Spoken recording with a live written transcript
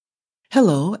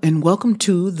Hello, and welcome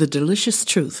to The Delicious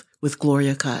Truth with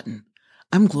Gloria Cotton.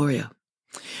 I'm Gloria.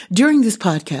 During this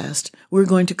podcast, we're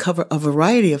going to cover a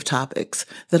variety of topics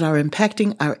that are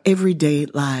impacting our everyday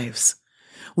lives.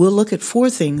 We'll look at 4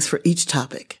 things for each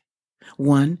topic.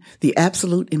 1, the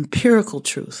absolute empirical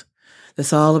truth.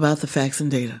 That's all about the facts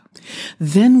and data.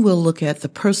 Then we'll look at the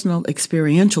personal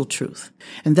experiential truth,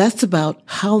 and that's about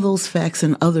how those facts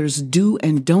and others do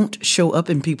and don't show up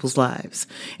in people's lives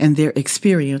and their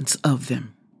experience of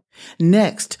them.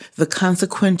 Next, the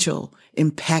consequential,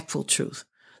 impactful truth,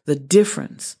 the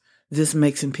difference this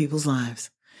makes in people's lives.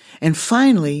 And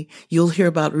finally, you'll hear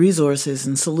about resources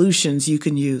and solutions you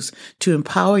can use to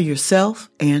empower yourself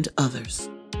and others.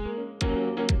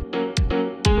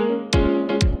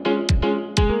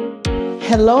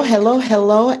 Hello,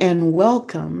 and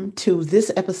welcome to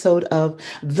this episode of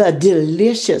The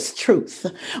Delicious Truth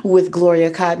with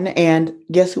Gloria Cotton. And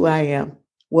guess who I am?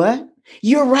 What?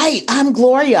 You're right. I'm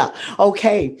Gloria.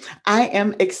 Okay. I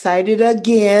am excited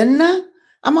again.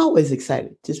 I'm always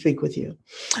excited to speak with you.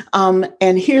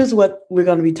 And here's what we're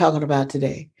going to be talking about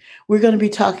today. We're going to be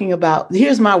talking about,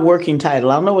 here's my working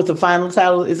title. I don't know what the final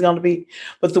title is going to be,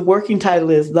 but the working title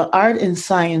is The Art and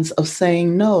Science of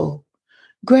Saying No.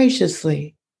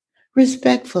 Graciously,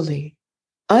 respectfully,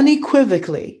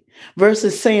 unequivocally,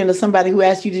 versus saying to somebody who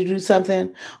asks you to do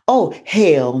something, oh,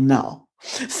 hell no.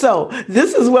 So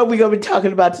this is what we're going to be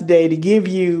talking about today to give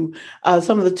you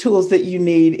some of the tools that you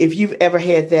need if you've ever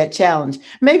had that challenge.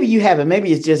 Maybe you haven't.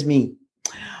 Maybe it's just me.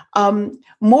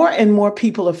 More and more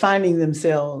people are finding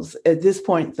themselves at this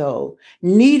point, though,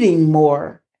 needing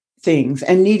more things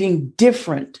and needing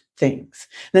different things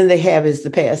than they have as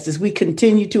the past, as we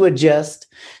continue to adjust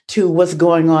to what's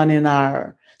going on in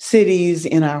our cities,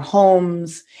 in our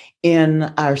homes,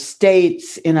 in our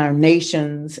states, in our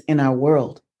nations, in our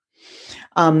world.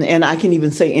 And I can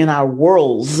even say in our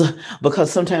worlds,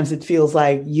 because sometimes it feels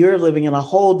like you're living in a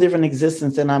whole different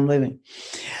existence than I'm living.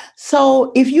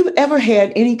 So if you've ever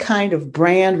had any kind of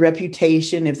brand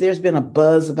reputation, if there's been a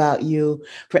buzz about you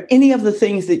for any of the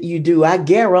things that you do, I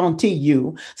guarantee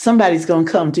you somebody's going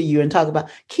to come to you and talk about,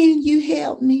 can you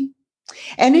help me?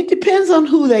 And it depends on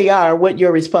who they are, what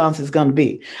your response is going to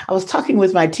be. I was talking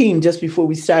with my team just before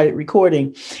we started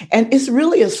recording, and it's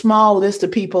really a small list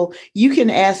of people. You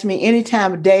can ask me any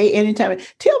time of day, anytime.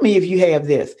 Tell me if you have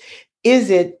this.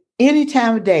 Is it any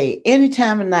time of day, any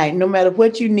time of night, no matter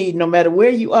what you need, no matter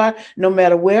where you are, no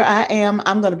matter where I am,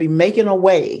 I'm going to be making a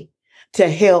way to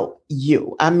help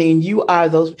you. I mean, you are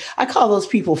those, I call those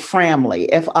people family,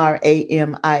 Family.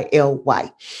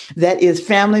 That is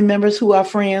family members who are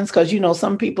friends, because you know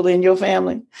some people in your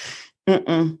family,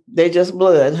 they're just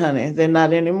blood, honey. They're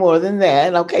not any more than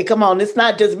that. Okay, come on. It's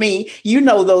not just me. You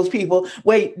know those people.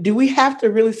 Wait, do we have to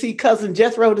really see Cousin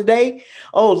Jethro today?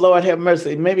 Oh, Lord have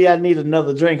mercy. Maybe I need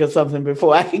another drink or something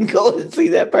before I can go and see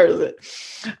that person.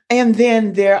 And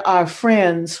then there are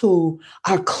friends who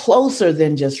are closer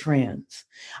than just friends.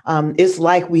 It's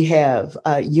like we have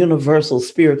universal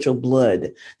spiritual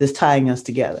blood that's tying us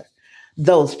together.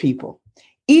 Those people.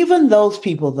 Even those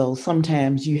people, though,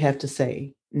 sometimes you have to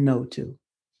say no to.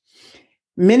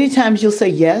 Many times you'll say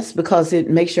yes because it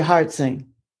makes your heart sing.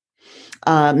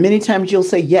 Many times you'll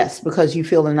say yes because you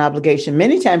feel an obligation.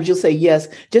 Many times you'll say yes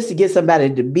just to get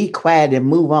somebody to be quiet and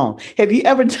move on. Have you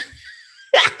ever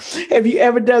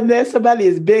done that? Somebody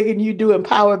is begging you, doing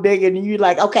power begging, and you're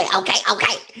like, okay,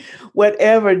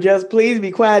 whatever, just please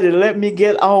be quiet and let me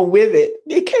get on with it.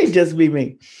 It can't just be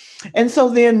me. And so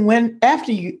then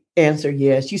after you answer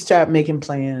yes, you start making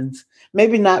plans.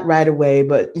 Maybe not right away,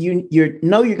 but you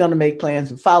know you're going to make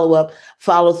plans and follow up,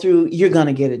 follow through. You're going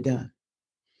to get it done.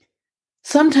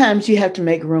 Sometimes you have to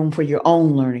make room for your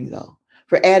own learning, though,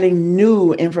 for adding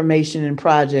new information and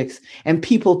projects and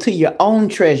people to your own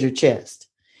treasure chest.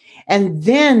 And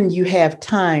then you have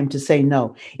time to say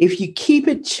no. If you keep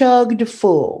it chugged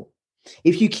full,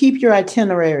 if you keep your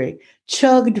itinerary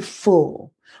chugged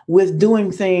full with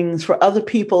doing things for other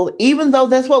people, even though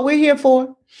that's what we're here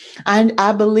for,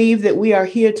 I believe that we are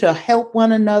here to help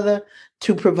one another,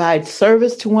 to provide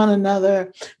service to one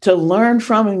another, to learn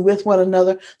from and with one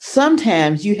another.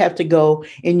 Sometimes you have to go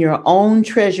in your own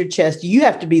treasure chest. You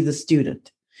have to be the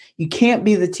student. You can't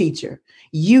be the teacher.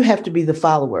 You have to be the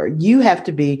follower. You have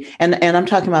to be, and I'm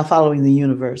talking about following the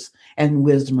universe and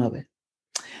wisdom of it.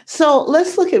 So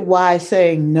let's look at why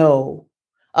saying no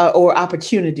or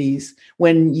opportunities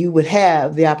when you would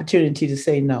have the opportunity to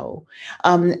say no,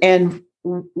 and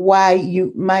why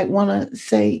you might want to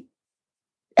say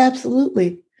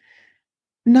absolutely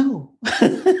no.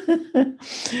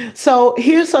 So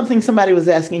here's something somebody was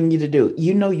asking you to do.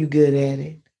 You know you're good at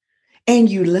it and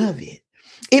you love it.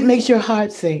 It makes your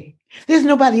heart sing. There's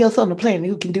nobody else on the planet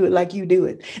who can do it like you do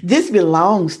it. This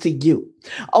belongs to you.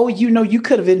 Oh, you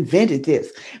could have invented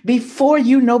this. Before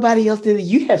you, nobody else did it.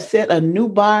 You have set a new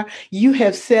bar. You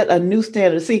have set a new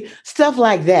standard. See, stuff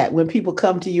like that when people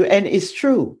come to you, and it's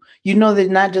true. They're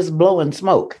not just blowing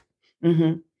smoke.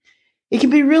 hmm It can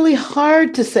be really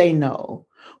hard to say no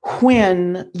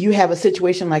when you have a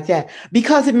situation like that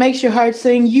because it makes your heart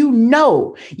sing.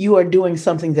 You are doing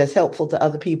something that's helpful to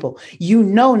other people.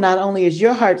 Not only is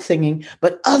your heart singing,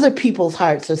 but other people's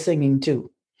hearts are singing too.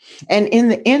 And in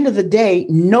the end of the day,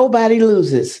 nobody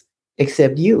loses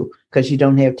except you because you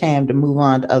don't have time to move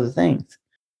on to other things.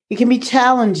 It can be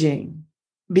challenging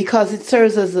because it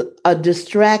serves as a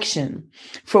distraction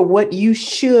for what you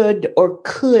should or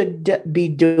could be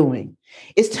doing.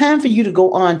 It's time for you to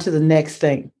go on to the next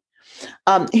thing.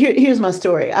 Here's my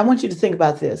story. I want you to think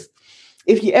about this.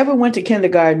 If you ever went to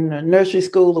kindergarten or nursery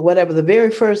school or whatever, the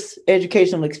very first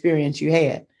educational experience you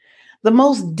had, the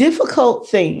most difficult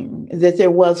thing that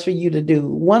there was for you to do,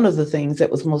 one of the things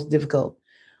that was most difficult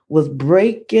was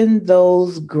breaking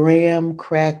those graham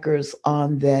crackers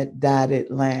on that dotted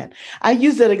line. I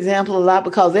use that example a lot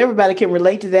because everybody can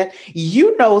relate to that.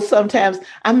 Sometimes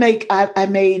I made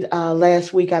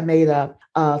last week, I made a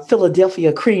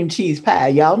Philadelphia cream cheese pie.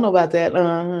 Y'all know about that.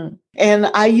 And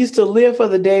I used to live for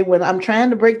the day when I'm trying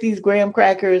to break these graham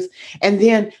crackers and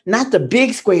then not the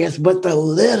big squares, but the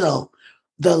little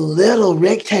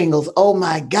rectangles. Oh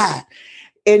my God.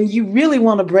 And you really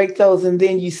want to break those, and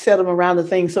then you set them around the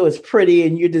thing so it's pretty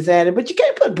and you design it, but you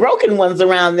can't put broken ones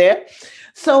around there.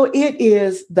 So it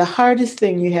is the hardest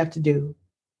thing you have to do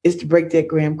is to break that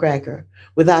graham cracker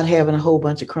without having a whole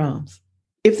bunch of crumbs.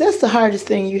 If that's the hardest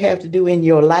thing you have to do in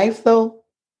your life, though,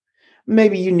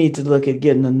 maybe you need to look at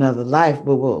getting another life,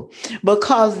 boo-boo,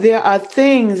 because there are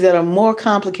things that are more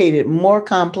complicated, more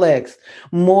complex,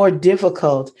 more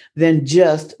difficult than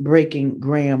just breaking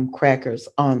graham crackers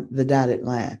on the dotted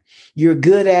line. You're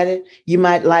good at it. You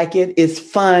might like it. It's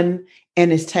fun,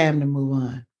 and it's time to move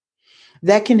on.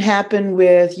 That can happen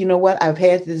with, I've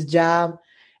had this job,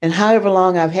 and however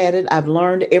long I've had it, I've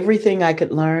learned everything I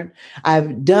could learn.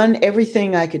 I've done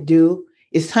everything I could do.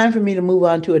 It's time for me to move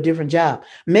on to a different job.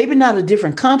 Maybe not a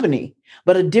different company,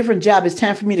 but a different job. It's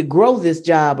time for me to grow this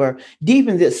job or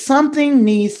deepen this. Something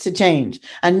needs to change.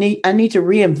 I need to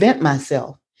reinvent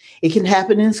myself. It can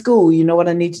happen in school. You know what?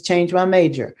 I need to change my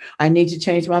major. I need to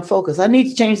change my focus. I need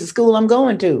to change the school I'm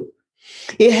going to.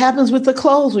 It happens with the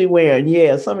clothes we wear. And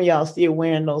yeah, some of y'all still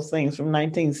wearing those things from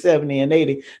 1970 and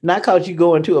 80. Not because you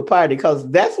going to a party, because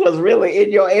that's what's really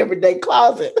in your everyday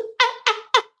closet.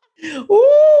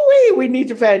 Ooh, we need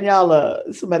to find y'all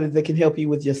somebody that can help you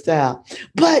with your style.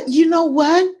 But you know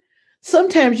what?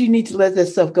 Sometimes you need to let that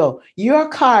stuff go. Your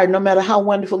car, no matter how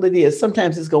wonderful it is,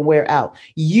 sometimes it's going to wear out.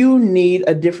 You need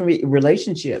a different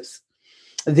relationships.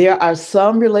 There are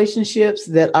some relationships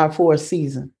that are for a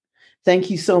season. Thank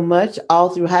you so much. All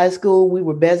through high school, we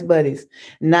were best buddies.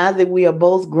 Now that we are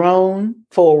both grown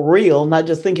for real, not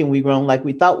just thinking we grown like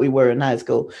we thought we were in high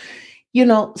school,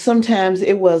 sometimes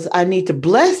it was, I need to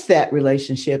bless that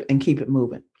relationship and keep it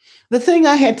moving. The thing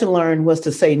I had to learn was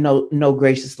to say no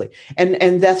graciously.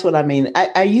 And that's what I mean.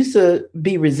 I used to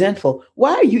be resentful.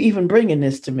 Why are you even bringing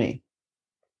this to me?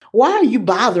 Why are you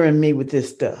bothering me with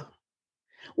this stuff?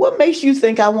 What makes you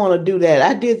think I want to do that?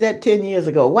 I did that 10 years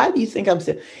ago. Why do you think I'm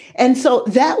still? And so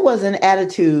that was an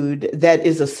attitude that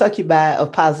is a succubi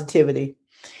of positivity.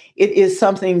 It is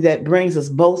something that brings us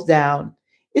both down.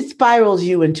 It spirals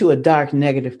you into a dark,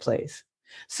 negative place.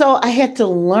 So I had to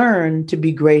learn to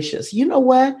be gracious. You know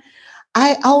what?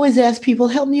 I always ask people,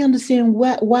 help me understand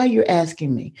why you're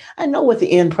asking me. I know what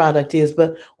the end product is,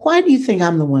 but why do you think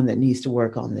I'm the one that needs to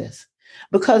work on this?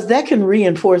 Because that can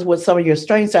reinforce what some of your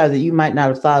strengths are that you might not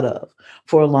have thought of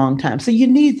for a long time. So you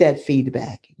need that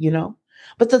feedback,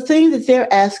 But the thing that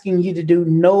they're asking you to do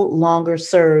no longer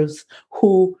serves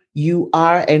who you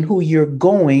are and who you're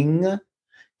going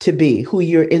to be, who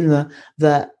you're in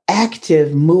the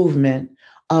active movement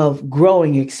of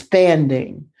growing,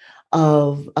 expanding,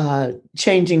 of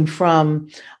changing from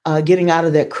getting out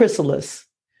of that chrysalis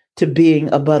to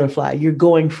being a butterfly. You're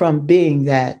going from being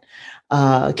that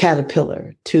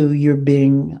caterpillar to you're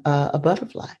being a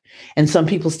butterfly. And some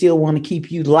people still want to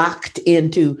keep you locked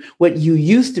into what you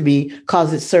used to be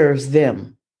because it serves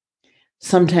them.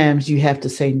 Sometimes you have to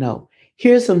say no.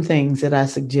 Here's some things that I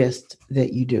suggest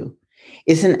that you do.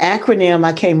 It's an acronym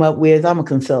I came up with. I'm a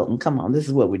consultant. Come on, this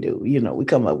is what we do. We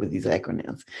come up with these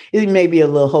acronyms. It may be a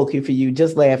little hokey for you.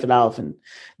 Just laugh it off and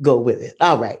go with it.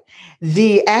 All right.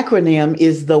 The acronym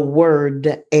is the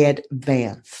word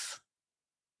advance.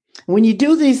 When you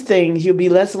do these things, you'll be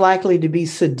less likely to be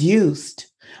seduced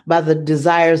by the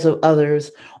desires of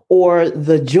others or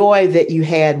the joy that you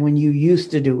had when you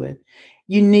used to do it.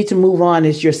 You need to move on.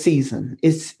 It's your season.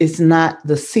 It's not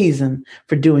the season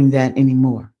for doing that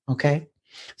anymore. Okay.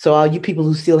 So all you people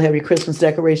who still have your Christmas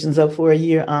decorations up for a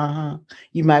year,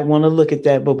 you might want to look at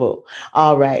that, boo boo.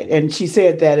 All right. And she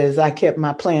said that as I kept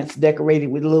my plants decorated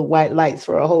with little white lights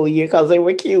for a whole year because they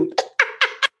were cute.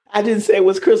 I didn't say it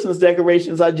was Christmas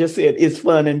decorations. I just said it's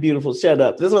fun and beautiful. Shut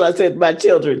up. This is what I said to my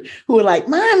children who were like,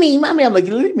 Mommy, Mommy. I'm like,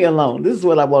 leave me alone. This is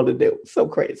what I want to do. So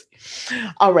crazy.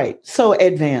 All right. So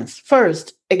advanced.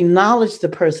 First, acknowledge the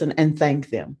person and thank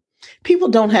them. People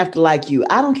don't have to like you.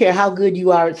 I don't care how good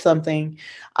you are at something.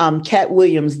 Cat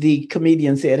Williams, the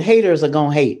comedian, said, haters are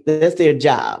going to hate. That's their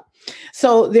job.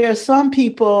 So there are some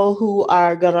people who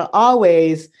are going to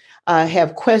always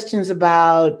have questions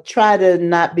about, try to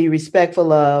not be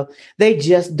respectful of. They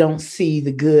just don't see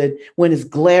the good when it's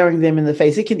glaring them in the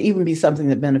face. It can even be something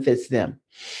that benefits them.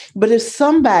 But if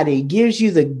somebody gives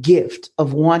you the gift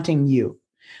of wanting you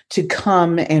to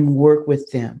come and work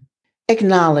with them,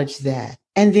 acknowledge that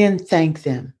and then thank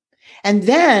them. And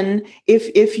then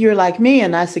if you're like me,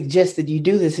 and I suggest that you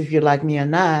do this if you're like me or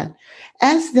not,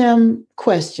 ask them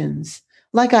questions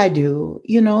like I do,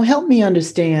 help me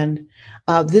understand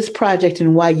this project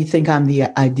and why you think I'm the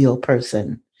ideal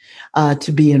person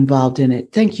to be involved in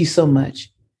it. Thank you so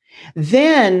much.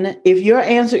 Then if your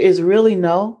answer is really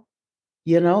no,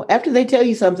 after they tell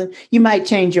you something, you might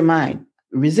change your mind.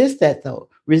 Resist that though.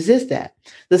 Resist that.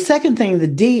 The second thing, the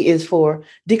D, is for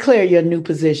declare your new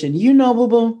position. Boo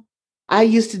boo, I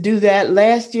used to do that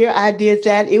last year. I did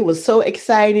that. It was so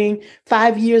exciting.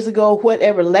 5 years ago,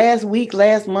 whatever, last week,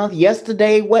 last month,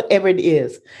 yesterday, whatever it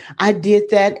is. I did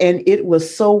that and it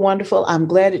was so wonderful. I'm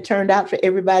glad it turned out for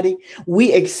everybody.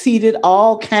 We exceeded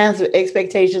all kinds of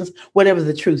expectations, whatever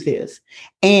the truth is.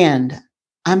 And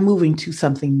I'm moving to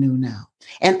something new now.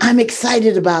 And I'm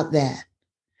excited about that.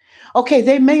 Okay,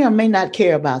 they may or may not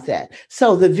care about that.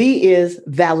 So the V is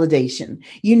validation.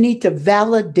 You need to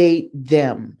validate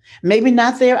them. Maybe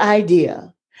not their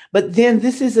idea, but then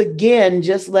this is again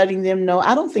just letting them know,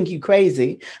 I don't think you're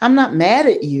crazy. I'm not mad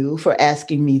at you for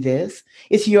asking me this.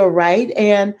 It's your right,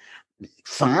 and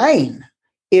fine.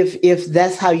 If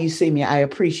that's how you see me, I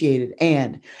appreciate it.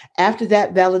 And after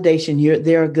that validation,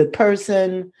 they're a good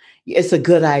person. It's a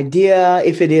good idea.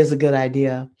 If it is a good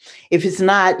idea, if it's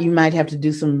not, you might have to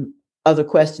do some other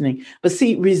questioning. But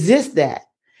see, resist that,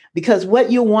 because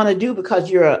what you'll want to do,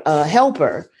 because you're a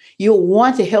helper, you'll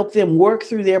want to help them work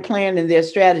through their plan and their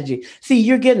strategy. See,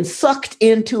 you're getting sucked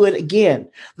into it again.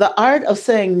 The art of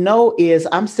saying no is,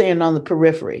 I'm staying on the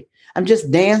periphery. I'm just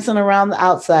dancing around the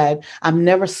outside. I'm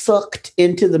never sucked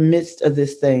into the midst of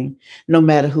this thing, no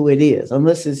matter who it is,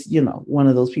 unless it's, one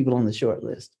of those people on the short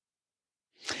list.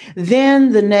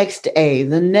 Then the next A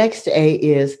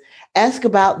is ask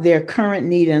about their current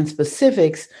need and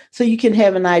specifics so you can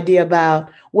have an idea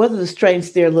about what are the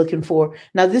strengths they're looking for.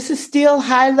 Now, this is still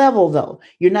high level, though.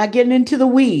 You're not getting into the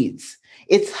weeds.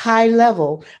 It's high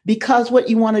level, because what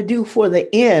you want to do for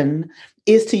the end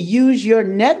is to use your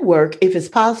network, if it's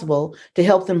possible, to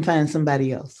help them find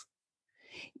somebody else.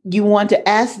 You want to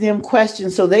ask them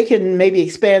questions so they can maybe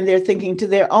expand their thinking to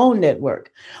their own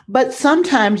network. But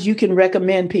sometimes you can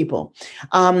recommend people.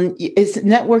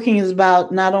 Networking is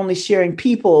about not only sharing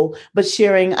people, but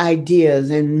sharing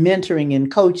ideas and mentoring and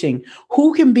coaching.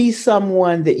 Who can be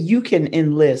someone that you can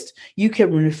enlist, you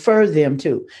can refer them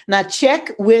to? Now check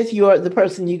with the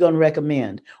person you're going to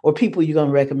recommend, or people you're going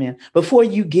to recommend, before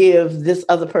you give this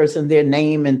other person their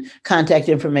name and contact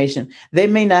information. They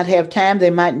may not have time.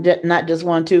 They might not just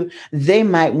want to. They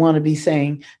might want to be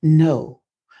saying no.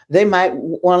 They might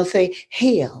want to say,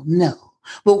 hell no.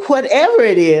 But whatever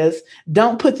it is,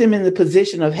 don't put them in the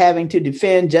position of having to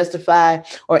defend, justify,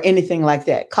 or anything like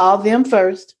that. Call them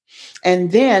first.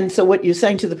 And then, so what you're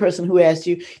saying to the person who asked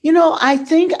you, I'm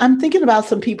thinking about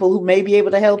some people who may be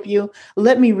able to help you.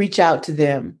 Let me reach out to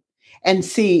them and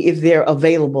see if they're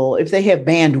available, if they have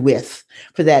bandwidth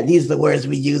for that. These are the words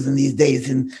we use in these days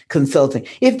in consulting.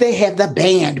 If they have the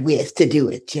bandwidth to do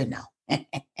it,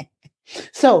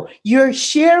 So you're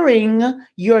sharing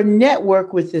your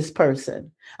network with this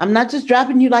person. I'm not just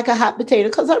dropping you like a hot potato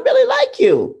because I really like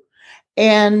you.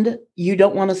 And you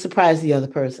don't want to surprise the other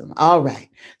person. All right.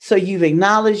 So you've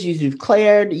acknowledged, you've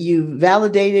declared, you've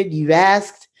validated, you've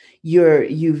asked,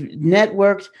 you've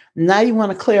networked. Now you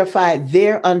want to clarify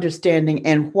their understanding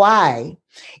and why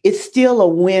it's still a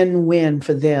win-win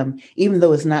for them, even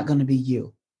though it's not going to be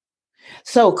you.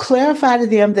 So clarify to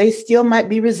them, they still might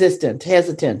be resistant,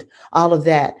 hesitant, all of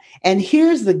that. And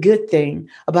here's the good thing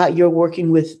about your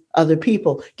working with other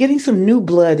people, getting some new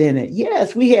blood in it.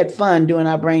 Yes, we had fun doing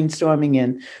our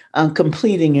brainstorming and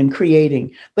completing and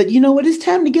creating. But you know what? It's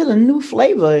time to get a new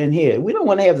flavor in here. We don't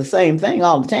want to have the same thing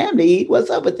all the time to eat. What's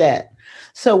up with that?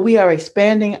 So we are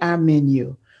expanding our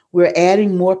menu. We're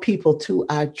adding more people to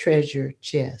our treasure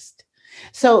chest.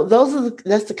 So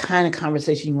that's the kind of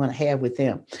conversation you want to have with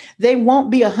them. They won't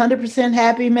be 100%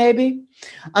 happy maybe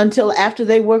until after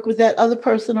they work with that other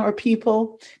person or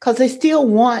people because they still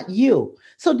want you.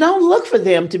 So don't look for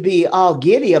them to be all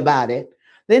giddy about it.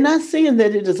 They're not seeing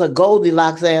that it is a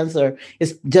Goldilocks answer.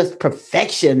 It's just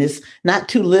perfection. It's not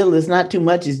too little. It's not too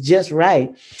much. It's just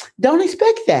right. Don't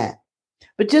expect that,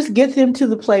 but just get them to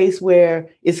the place where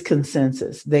it's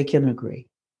consensus. They can agree.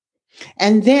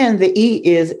 And then the E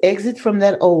is exit from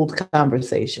that old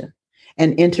conversation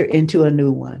and enter into a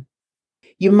new one.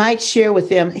 You might share with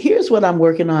them, here's what I'm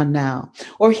working on now,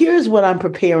 or here's what I'm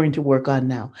preparing to work on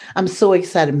now. I'm so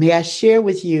excited. May I share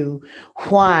with you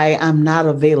why I'm not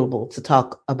available to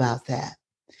talk about that?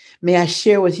 May I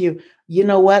share with you, you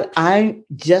know what? I'm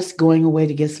just going away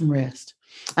to get some rest.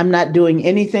 I'm not doing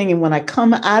anything. And when I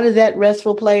come out of that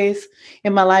restful place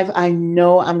in my life, I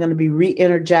know I'm going to be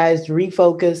re-energized,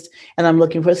 refocused, and I'm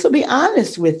looking for it. So be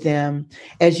honest with them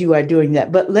as you are doing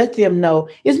that. But let them know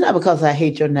it's not because I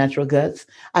hate your natural guts.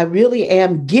 I really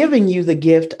am giving you the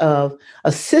gift of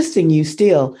assisting you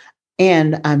still,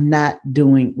 and I'm not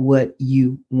doing what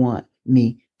you want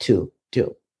me to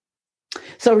do.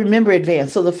 So remember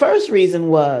advance. So the first reason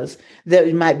was that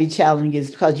it might be challenging is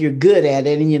because you're good at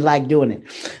it and you like doing it.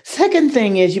 Second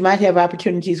thing is you might have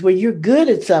opportunities where you're good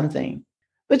at something,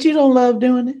 but you don't love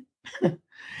doing it.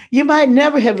 You might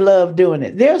never have loved doing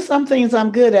it. There are some things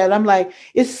I'm good at. I'm like,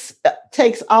 it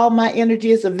takes all my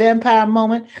energy. It's a vampire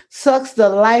moment, sucks the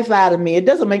life out of me. It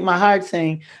doesn't make my heart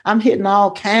sing. I'm hitting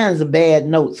all kinds of bad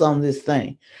notes on this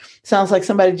thing. Sounds like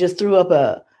somebody just threw up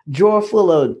a drawer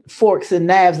full of forks and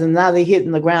knives and now they're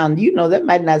hitting the ground. You know, that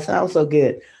might not sound so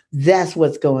good. That's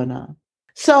what's going on.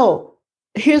 So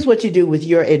here's what you do with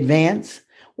your advance.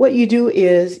 What you do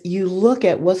is you look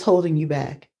at what's holding you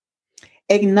back.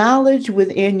 Acknowledge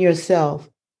within yourself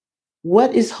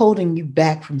what is holding you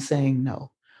back from saying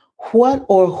no. What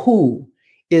or who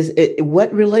is it?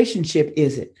 What relationship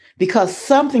is it? Because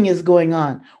something is going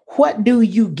on. What do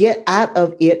you get out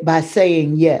of it by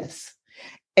saying yes?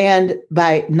 And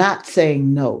by not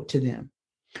saying no to them?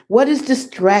 What is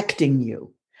distracting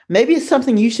you? Maybe it's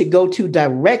something you should go to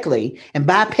directly and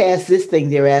bypass this thing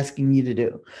they're asking you to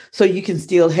do so you can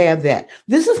still have that.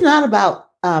 This is not about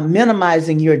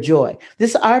minimizing your joy.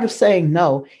 This art of saying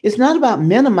no is not about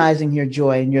minimizing your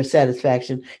joy and your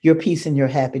satisfaction, your peace and your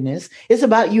happiness. It's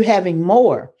about you having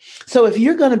more. So if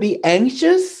you're going to be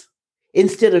anxious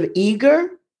instead of eager,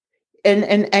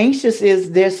 and anxious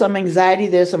is there's some anxiety,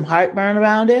 there's some heartburn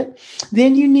around it,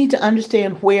 then you need to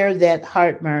understand where that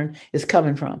heartburn is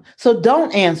coming from. So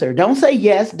don't answer. Don't say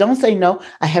yes. Don't say no.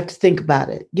 I have to think about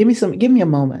it. Give me a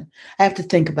moment. I have to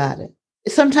think about it.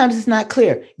 Sometimes it's not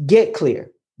clear. Get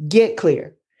clear. Get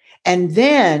clear. And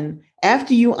then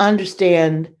after you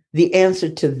understand the answer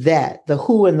to that, the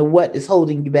who and the what is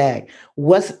holding you back,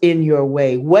 what's in your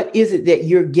way, what is it that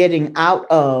you're getting out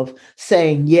of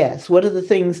saying yes? What are the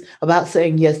things about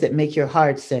saying yes that make your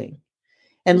heart sing?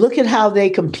 And look at how they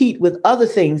compete with other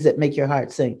things that make your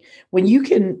heart sing. When you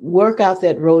can work out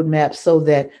that roadmap so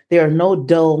that there are no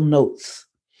dull notes,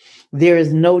 there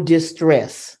is no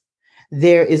distress,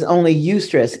 there is only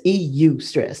eustress, EU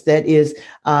stress, that is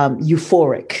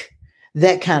euphoric.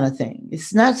 That kind of thing.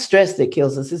 It's not stress that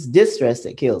kills us. It's distress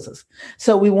that kills us.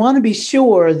 So we want to be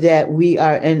sure that we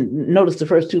are, and notice the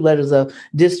first two letters of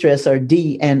distress are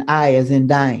D and I as in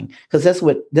dying, because that's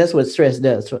what stress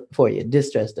does for you.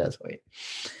 Distress does for you.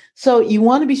 So you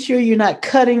want to be sure you're not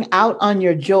cutting out on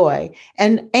your joy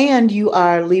and you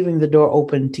are leaving the door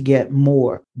open to get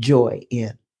more joy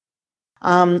in.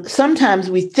 Sometimes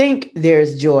we think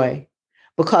there's joy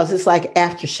because it's like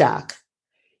aftershock.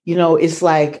 You know, it's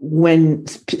like when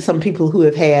some people who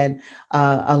have had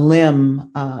a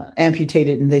limb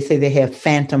amputated and they say they have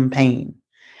phantom pain.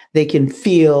 They can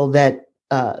feel that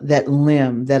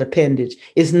limb, that appendage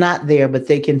is not there, but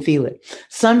they can feel it.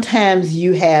 Sometimes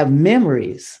you have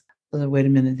memories. Wait a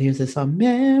minute, there's this song,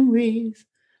 memories,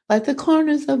 like the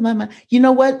corners of my mind. You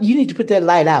know what? You need to put that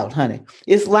light out, honey.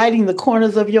 It's lighting the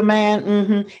corners of your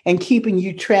mind and keeping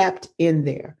you trapped in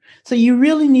there. So you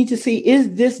really need to see,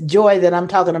 is this joy that I'm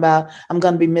talking about, I'm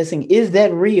going to be missing, is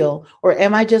that real? Or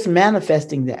am I just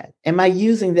manifesting that? Am I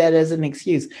using that as an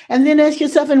excuse? And then ask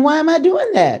yourself, and why am I doing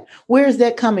that? Where is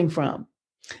that coming from?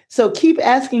 So keep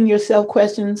asking yourself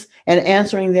questions and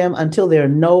answering them until there are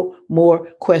no more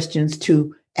questions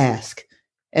to ask.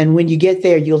 And when you get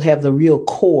there, you'll have the real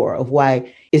core of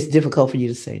why it's difficult for you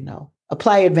to say no.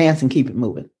 Apply advance and keep it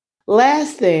moving.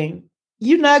 Last thing,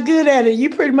 you're not good at it. You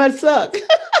pretty much suck.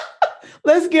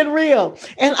 Let's get real.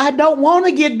 And I don't want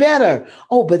to get better.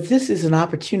 Oh, but this is an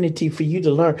opportunity for you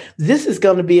to learn. This is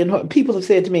going to be important. People have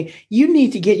said to me, you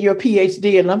need to get your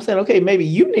PhD. And I'm saying, okay, maybe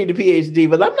you need a PhD,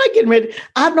 but I'm not getting ready.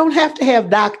 I don't have to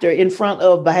have doctor in front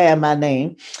of behind my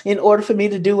name in order for me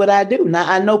to do what I do. Now,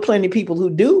 I know plenty of people who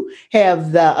do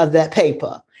have that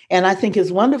paper. And I think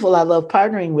it's wonderful. I love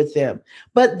partnering with them.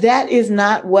 But that is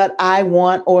not what I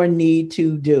want or need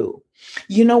to do.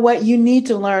 You know what? You need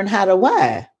to learn how to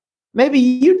why. Maybe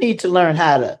you need to learn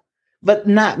how to, but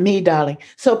not me, darling.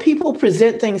 So people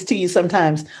present things to you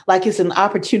sometimes like it's an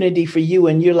opportunity for you.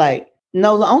 And you're like,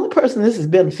 no, the only person this is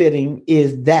benefiting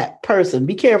is that person.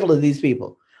 Be careful of these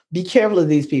people. Be careful of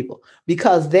these people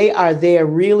because they are there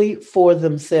really for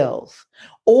themselves.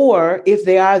 Or if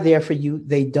they are there for you,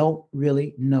 they don't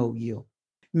really know you.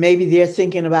 Maybe they're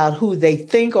thinking about who they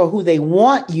think or who they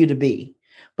want you to be,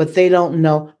 but they don't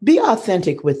know. Be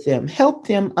authentic with them. Help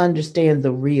them understand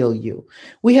the real you.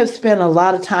 We have spent a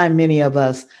lot of time, many of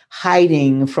us,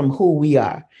 hiding from who we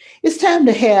are. It's time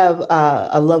to have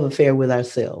a love affair with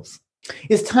ourselves.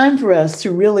 It's time for us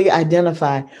to really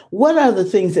identify what are the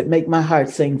things that make my heart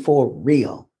sing for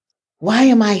real. Why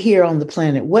am I here on the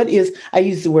planet? I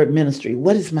use the word ministry.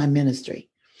 What is my ministry?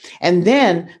 And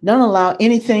then don't allow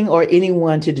anything or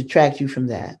anyone to detract you from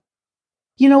that.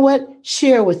 You know what?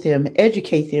 Share with them,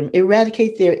 educate them,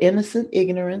 eradicate their innocent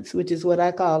ignorance, which is what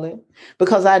I call it.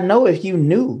 Because I know if you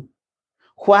knew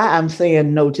why I'm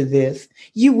saying no to this,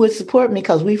 you would support me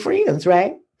because we friends,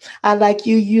 right? I like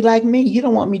you, you like me. You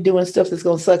don't want me doing stuff that's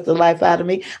going to suck the life out of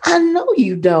me. I know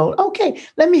you don't. Okay,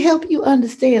 let me help you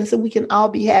understand so we can all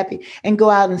be happy and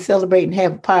go out and celebrate and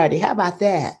have a party. How about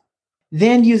that?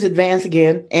 Then use advance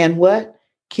again and what?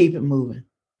 Keep it moving.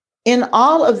 In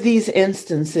all of these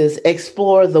instances,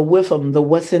 explore the WIFM, the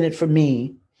what's in it for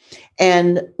me.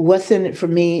 And what's in it for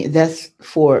me, that's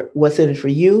for what's in it for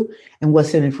you and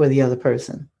what's in it for the other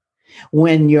person.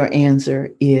 When your answer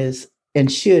is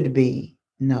and should be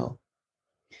no.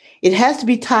 It has to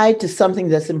be tied to something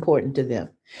that's important to them.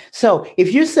 So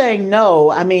if you're saying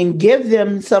no, I mean, give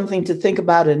them something to think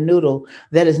about and noodle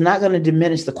that is not going to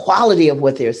diminish the quality of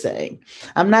what they're saying.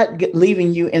 I'm not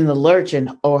leaving you in the lurch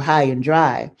or high and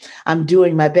dry. I'm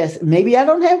doing my best. Maybe I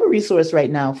don't have a resource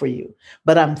right now for you,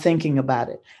 but I'm thinking about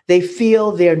it. They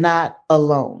feel they're not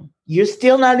alone. You're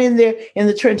still not in there in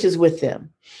the trenches with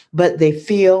them, but they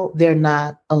feel they're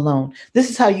not alone. This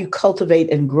is how you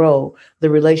cultivate and grow the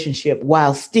relationship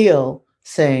while still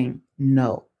saying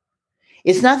no.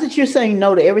 It's not that you're saying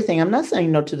no to everything. I'm not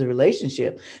saying no to the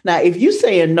relationship. Now, if you're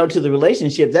saying no to the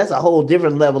relationship, that's a whole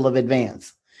different level of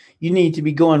advance. You need to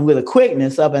be going with a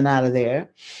quickness up and out of there.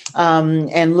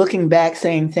 And looking back,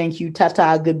 saying thank you,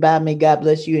 ta-ta, goodbye, may God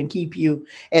bless you and keep you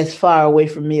as far away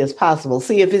from me as possible.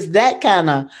 See, if it's that kind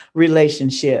of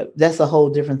relationship, that's a whole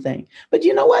different thing. But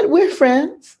you know what? We're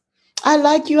friends. I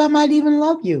like you. I might even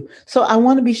love you. So I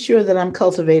want to be sure that I'm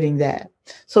cultivating that.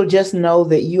 So just know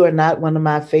that you are not one of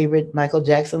my favorite Michael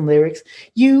Jackson lyrics.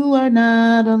 You are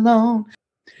not alone.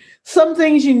 Some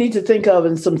things you need to think of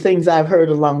and some things I've heard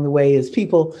along the way is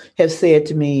people have said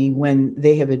to me when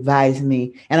they have advised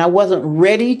me, and I wasn't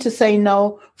ready to say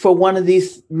no for one of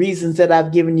these reasons that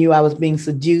I've given you. I was being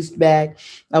seduced back.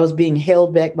 I was being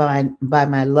held back by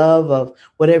my love of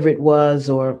whatever it was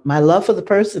or my love for the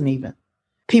person even.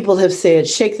 People have said,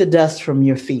 shake the dust from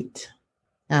your feet.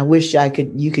 I wish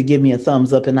you could give me a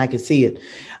thumbs up and I could see it,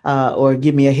 or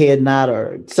give me a head nod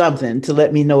or something to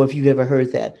let me know if you've ever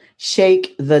heard that.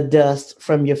 Shake the dust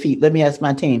from your feet. Let me ask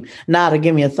my team. Nod or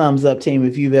give me a thumbs up, team,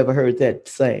 if you've ever heard that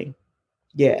saying.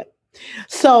 Yeah.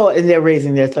 So, and they're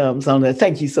raising their thumbs on that.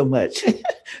 Thank you so much.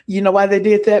 You know why they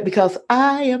did that? Because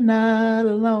I am not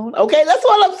alone. Okay, that's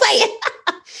what I'm saying.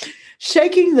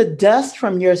 Shaking the dust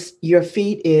from your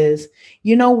feet is,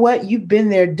 you know what? You've been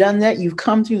there, done that. You've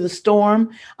come through the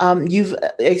storm. You've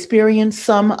experienced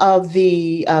some of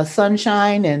the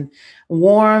sunshine and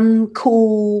warm,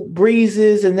 cool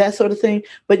breezes and that sort of thing.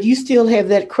 But you still have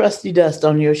that crusty dust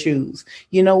on your shoes.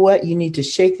 You know what? You need to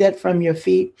shake that from your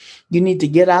feet. You need to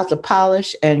get out the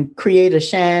polish and create a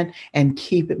shine and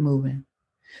keep it moving.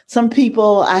 Some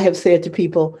people, I have said to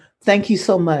people, thank you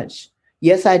so much.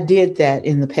 Yes, I did that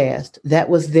in the past. That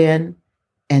was then,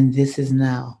 and this is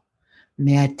now.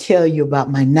 May I tell you about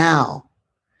my now?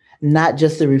 not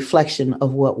just the reflection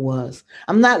of what was.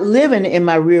 I'm not living in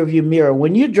my rearview mirror.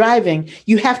 When you're driving,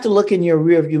 you have to look in your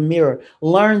rearview mirror,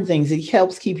 learn things. It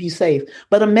helps keep you safe.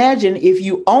 But imagine if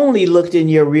you only looked in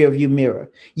your rearview mirror,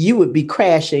 you would be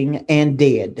crashing and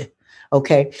dead.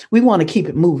 Okay. We want to keep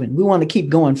it moving. We want to keep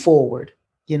going forward.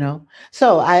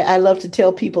 So I love to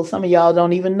tell people, some of y'all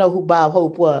don't even know who Bob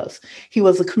Hope was. He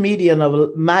was a comedian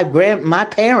of my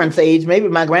parents' age, maybe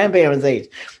my grandparents' age.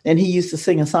 And he used to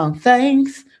sing a song,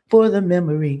 "Thanks for the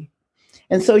memory."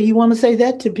 And so you want to say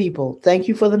that to people. Thank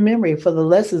you for the memory, for the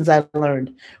lessons I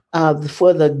learned,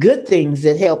 for the good things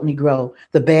that helped me grow,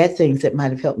 the bad things that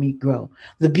might have helped me grow,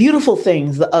 the beautiful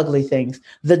things, the ugly things,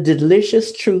 the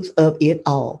delicious truth of it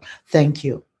all. Thank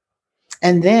you.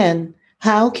 And then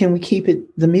how can we keep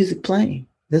the music playing?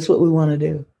 That's what we want to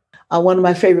do. One of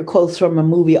my favorite quotes from a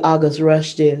movie, August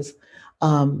Rush, is,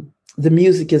 the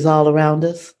music is all around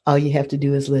us. All you have to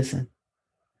do is listen.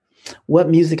 What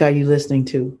music are you listening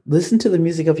to? Listen to the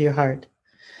music of your heart.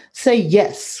 Say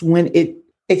yes when it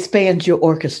expands your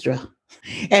orchestra.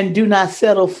 And do not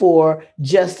settle for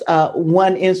just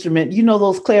one instrument. You know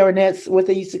those clarinets, what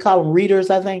they used to call them, reeders,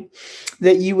 I think,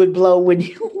 that you would blow when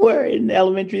you were in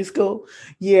elementary school.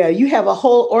 Yeah, you have a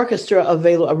whole orchestra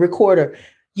available, a recorder.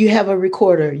 You have a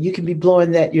recorder. You can be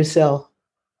blowing that yourself.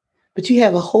 But you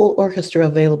have a whole orchestra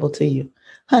available to you.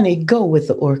 Honey, go with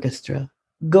the orchestra.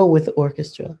 Go with the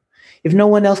orchestra. If no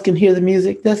one else can hear the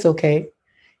music, that's okay.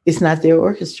 It's not their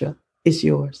orchestra. It's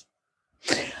yours.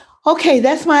 Okay,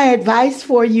 that's my advice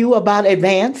for you about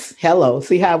advance. Hello,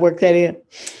 see how I work that in?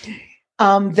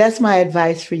 That's my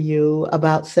advice for you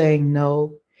about saying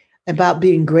no, about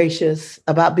being gracious,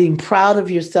 about being proud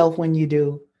of yourself when you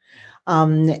do,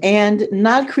 and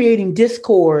not creating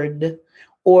discord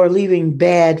or leaving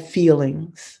bad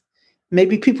feelings.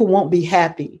 Maybe people won't be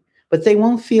happy, but they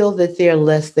won't feel that they're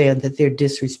less than, that they're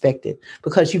disrespected,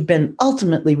 because you've been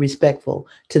ultimately respectful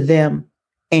to them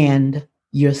and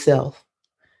yourself.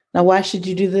 Now, why should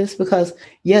you do this? Because,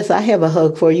 yes, I have a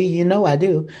hug for you. You know I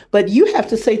do. But you have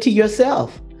to say to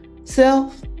yourself,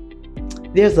 self,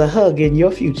 there's a hug in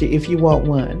your future if you want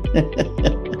one.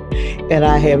 And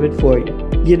I have it for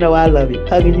you. You know I love you.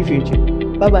 Hug in your future.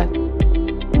 Bye-bye.